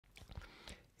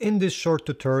In this short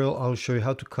tutorial, I'll show you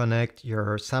how to connect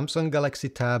your Samsung Galaxy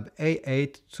Tab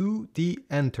A8 to the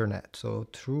internet, so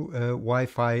through a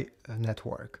Wi-Fi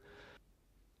network.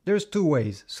 There's two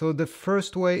ways. So the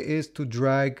first way is to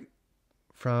drag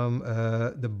from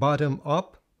the bottom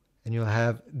up, and you'll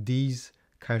have these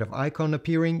kind of icon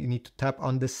appearing. You need to tap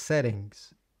on the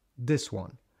settings, this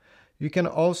one. You can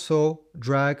also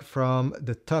drag from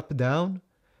the top down,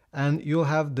 and you'll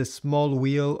have the small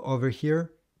wheel over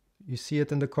here. You see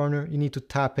it in the corner. You need to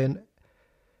tap in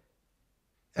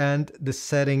and the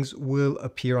settings will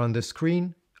appear on the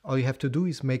screen. All you have to do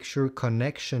is make sure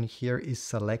connection here is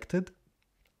selected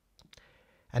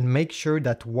and make sure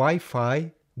that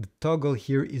Wi-Fi, the toggle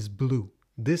here, is blue.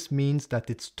 This means that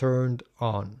it's turned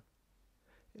on.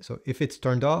 So if it's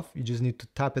turned off, you just need to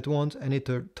tap it once and it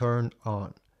will turn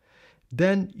on.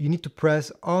 Then you need to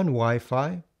press on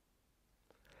Wi-Fi,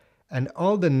 and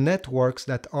all the networks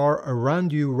that are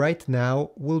around you right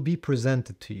now will be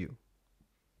presented to you.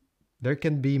 There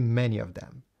can be many of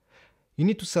them. You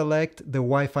need to select the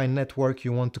Wi-Fi network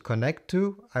you want to connect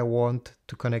to. I want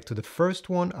to connect to the first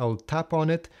one. I'll tap on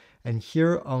it, and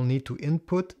here I'll need to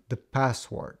input the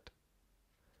password.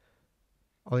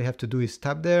 All you have to do is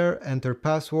tap there, enter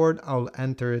password. I'll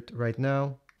enter it right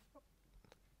now.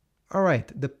 All right,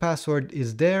 the password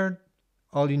is there.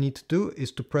 All you need to do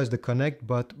is to press the connect,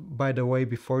 but by the way,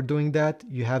 before doing that,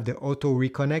 you have the auto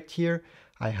reconnect here.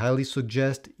 I highly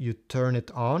suggest you turn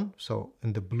it on, so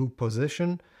in the blue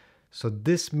position. So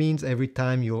this means every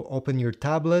time you'll open your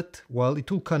tablet, well,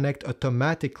 it will connect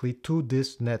automatically to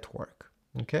this network,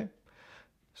 okay?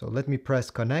 So let me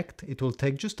press connect. It will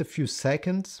take just a few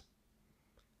seconds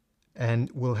and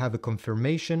we'll have a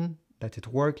confirmation that it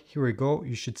worked. Here we go.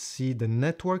 You should see the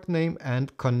network name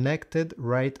and connected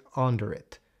right under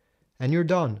it. And you're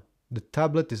done. The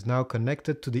tablet is now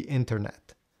connected to the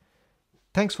internet.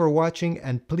 Thanks for watching,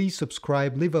 and please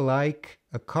subscribe, leave a like,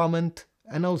 a comment,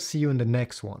 and I'll see you in the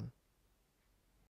next one.